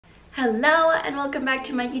Hello and welcome back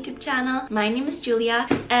to my YouTube channel. My name is Julia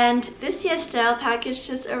and this YesStyle package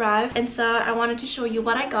just arrived, and so I wanted to show you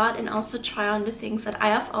what I got and also try on the things that I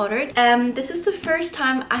have ordered. This is the first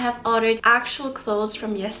time I have ordered actual clothes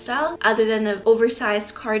from YesStyle other than an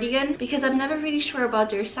oversized cardigan, because I'm never really sure about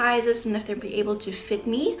their sizes and if they'll be able to fit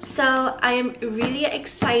me. So I am really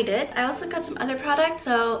excited. I also got some other products,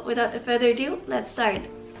 so without further ado, let's start.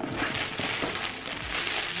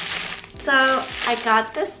 So I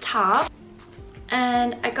got this top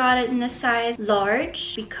and I got it in a size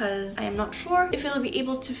large because I am not sure if it'll be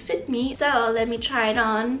able to fit me. So let me try it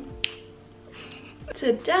on.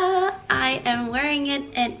 Ta-da! I am wearing it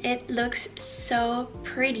and it looks so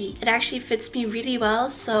pretty. It actually fits me really well,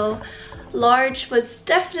 so large was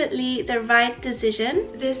definitely the right decision.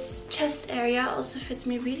 This chest area also fits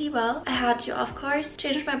me really well. I had to, of course,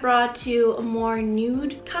 change my bra to a more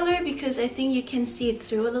nude color because I think you can see it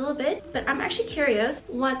through a little bit. But I'm actually curious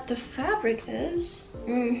what the fabric is.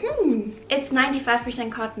 It's 95%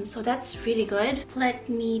 cotton, so that's really good. Let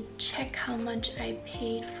me check how much I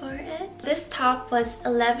paid for it. This top was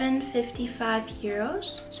 11.55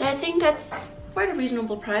 euros. So I think that's quite a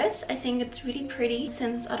reasonable price. I think it's really pretty.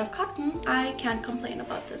 Since it's out of cotton, I can't complain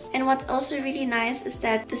about this. And what's also really nice is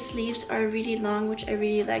that the sleeves are really long, which I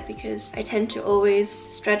really like because I tend to always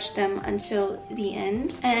stretch them until the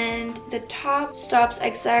end. And the top stops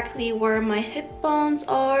exactly where my hip bones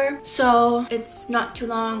are, so it's not too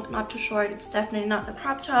long, not too short. It's definitely not a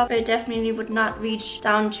crop top, but it definitely would not reach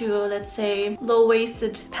down to, let's say,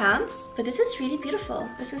 low-waisted pants. But this is really beautiful.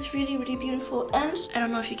 This is really, really beautiful. And I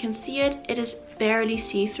don't know if you can see it. It is barely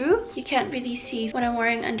see-through. You can't really see what I'm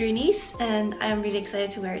wearing underneath, and I'm really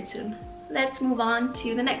excited to wear it soon. Let's move on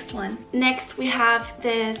to the next one. Next we have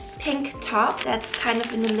this pink top that's kind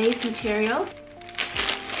of in the lace material.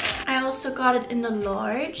 I also got it in the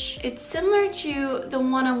large. It's similar to the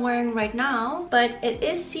one I'm wearing right now, but it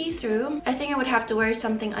is see-through. I think I would have to wear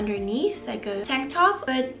something underneath, like a tank top,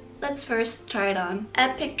 but let's first try it on.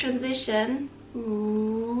 Epic transition.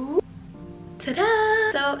 Ooh.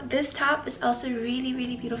 Ta-da! So this top is also really,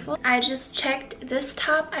 really beautiful. I just checked. This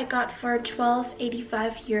top I got for 12.85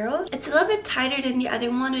 euros. It's a little bit tighter than the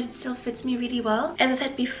other one, but it still fits me really well. As I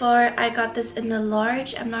said before, I got this in a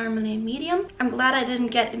large. I'm normally a medium. I'm glad I didn't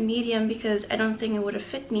get a medium because I don't think it would have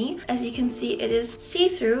fit me. As you can see, it is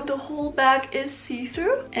see-through. The whole back is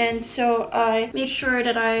see-through, and so I made sure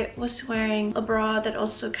that I was wearing a bra that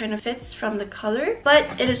also kind of fits from the color, but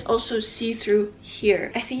it is also see-through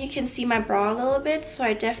here. I think you can see my bra a little bit, so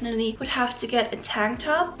I definitely would have to get a tank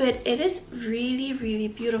top, but it is really, really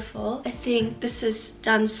beautiful. I think this is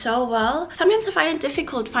done so well. Sometimes I find it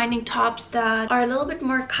difficult finding tops that are a little bit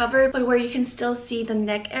more covered, but where you can still see the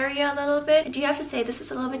neck area a little bit. I do have to say this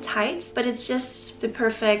is a little bit tight, but it's just the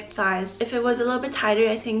perfect size. If it was a little bit tighter,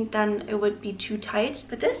 I think then it would be too tight,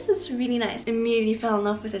 but this is really nice. Immediately fell in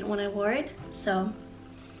love with it when I wore it. So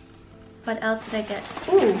what else did I get?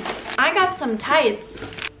 Ooh, I got some tights,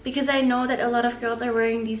 because I know that a lot of girls are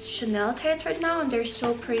wearing these Chanel tights right now and they're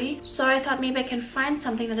so pretty. So I thought maybe I can find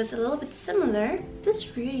something that is a little bit similar. This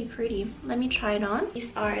is really pretty. Let me try it on.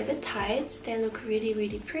 These are the tights. They look really,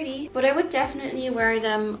 really pretty. But I would definitely wear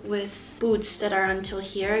them with boots that are until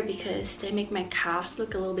here because they make my calves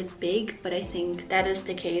look a little bit big. But I think that is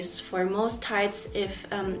the case for most tights if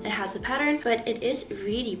it has a pattern. But it is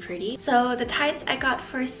really pretty. So the tights I got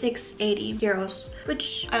for 6.80 euros,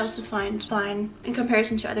 which I also find fine in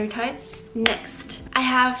comparison to other tights. Next, I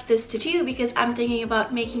have this tattoo because I'm thinking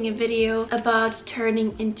about making a video about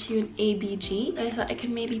turning into an ABG. I thought I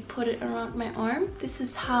could maybe put it around my arm. This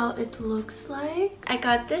is how it looks like. I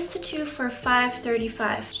got this tattoo for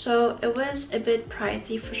 5.35, so it was a bit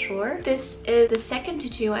pricey for sure. This is the second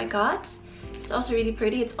tattoo I got. It's also really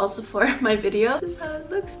pretty. It's also for my video. This is how it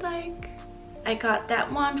looks like. I got that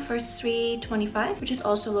one for 3.25, which is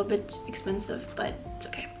also a little bit expensive, but it's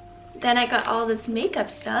okay. Then I got all this makeup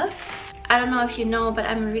stuff. I don't know if you know, but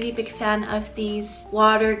I'm a really big fan of these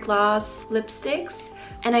water gloss lipsticks.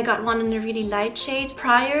 And I got one in a really light shade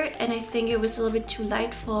prior, and I think it was a little bit too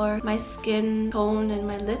light for my skin tone and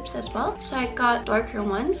my lips as well. So I got darker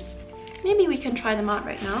ones. Maybe we can try them out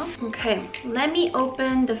right now. Okay, let me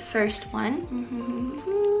open the first one.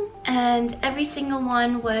 And every single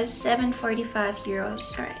one was 7.45 euros.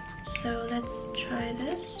 All right. So let's try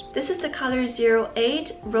this. This is the color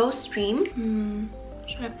 08 Rose Dream.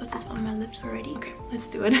 Should I put this on my lips already? Okay, let's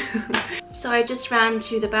do it. So I just ran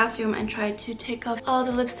to the bathroom and tried to take off all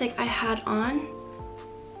the lipstick I had on.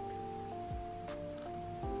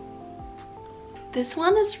 This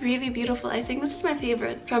one is really beautiful. I think this is my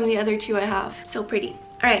favorite from the other two I have. So pretty.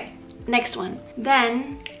 All right, next one.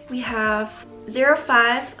 Then we have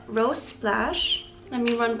 05 Rose Splash. Let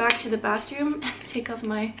me run back to the bathroom and take off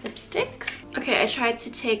my lipstick. Okay, I tried to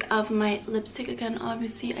take off my lipstick again.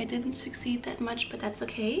 Obviously, I didn't succeed that much, but that's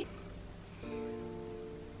okay.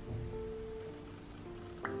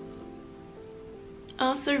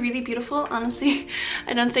 Also really beautiful. Honestly,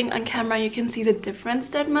 I don't think on camera you can see the difference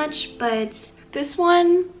that much, but this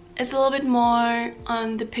one is a little bit more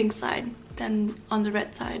on the pink side than on the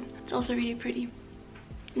red side. It's also really pretty.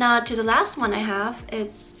 Now to the last one I have,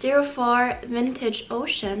 it's 04 Vintage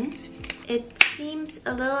Ocean. It seems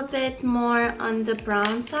a little bit more on the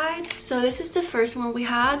brown side. So this is the first one we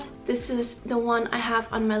had. This is the one I have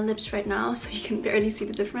on my lips right now, so you can barely see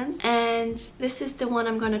the difference. And this is the one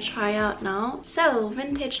I'm gonna try out now. So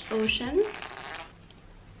Vintage Ocean.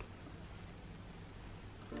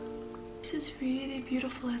 This is really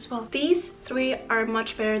beautiful as well. These three are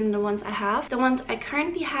much better than the ones I have. The ones I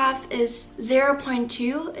currently have is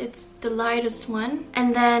 0.2. It's the lightest one.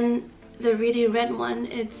 And then the really red one,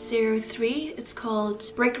 it's 03. It's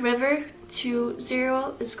called Brick River. 20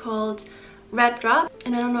 is called Red Drop.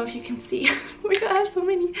 And I don't know if you can see. We have so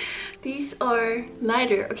many. These are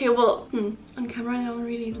lighter. Okay, well, on camera I don't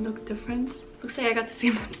really look different. Looks like I got the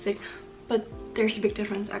same lipstick, but there's a big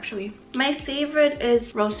difference actually. My favorite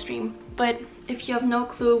is Rose Dream, but if you have no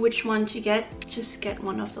clue which one to get, just get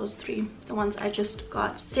one of those three. The ones I just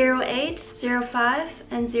got. 08, 05,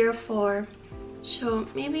 and 04. So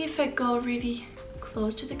maybe if I go really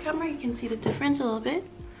close to the camera, you can see the difference a little bit.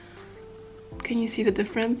 Can you see the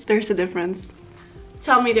difference? There's a difference.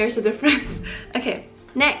 Tell me there's a difference. Okay,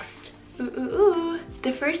 next.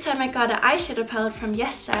 The first time I got an eyeshadow palette from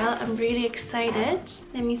YesStyle, I'm really excited.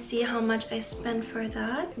 Let me see how much I spent for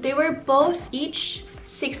that. They were both each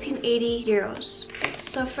 1680 euros.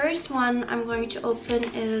 So first one I'm going to open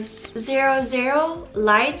is 00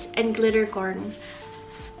 Light and Glitter Garden.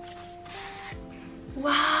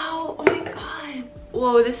 Wow, oh my god.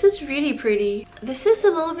 Whoa, this is really pretty. This is a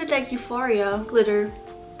little bit like Euphoria glitter.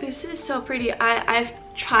 This is so pretty. I've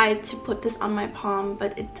tried to put this on my palm,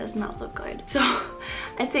 but it does not look good. So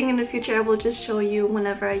I think in the future I will just show you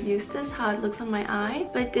whenever I use this how it looks on my eye.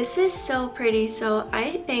 But this is so pretty. So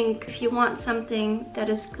I think if you want something that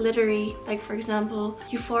is glittery, like for example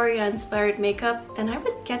Euphoria inspired makeup, then I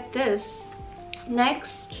would get this.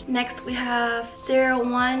 Next we have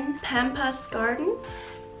 01 Pampas Garden.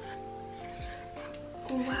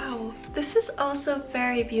 Wow, this is also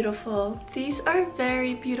very beautiful. These are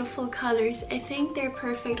very beautiful colors. I think they're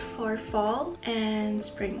perfect for fall and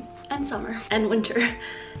spring and summer and winter.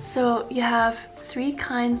 So you have three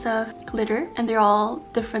kinds of glitter and they're all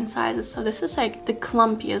different sizes. So this is like the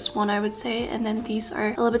clumpiest one, I would say, and then these are a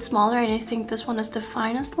little bit smaller, and I think this one is the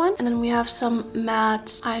finest one. And then we have some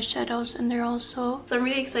matte eyeshadows in there also. So I'm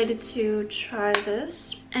really excited to try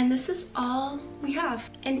this. And this is all we have.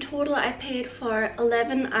 In total I paid for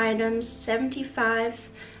 11 items, 75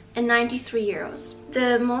 and 93 euros.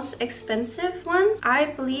 The most expensive ones, I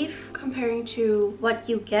believe, comparing to what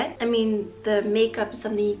you get, I mean, the makeup is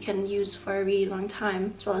something you can use for a really long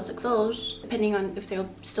time, as well as the clothes, depending on if they'll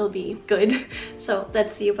still be good. So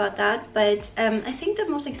let's see about that. But I think the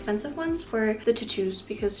most expensive ones were the tutus,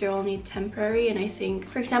 because they're only temporary. And I think,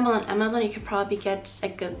 for example, on Amazon you could probably get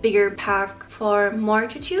like a bigger pack for more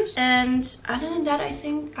tutus. And other than that, I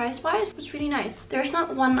think price-wise it was really nice. There's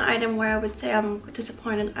not one item where I would say I'm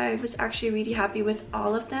disappointed. I was actually really happy with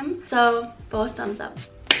all of them. So both thumbs up.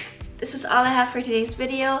 This is all I have for today's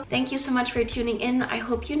video. Thank you so much for tuning in. I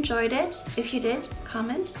hope you enjoyed it. If you did,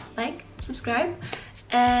 comment, like, subscribe,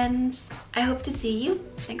 and I hope to see you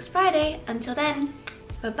next Friday. Until then,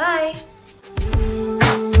 bye-bye.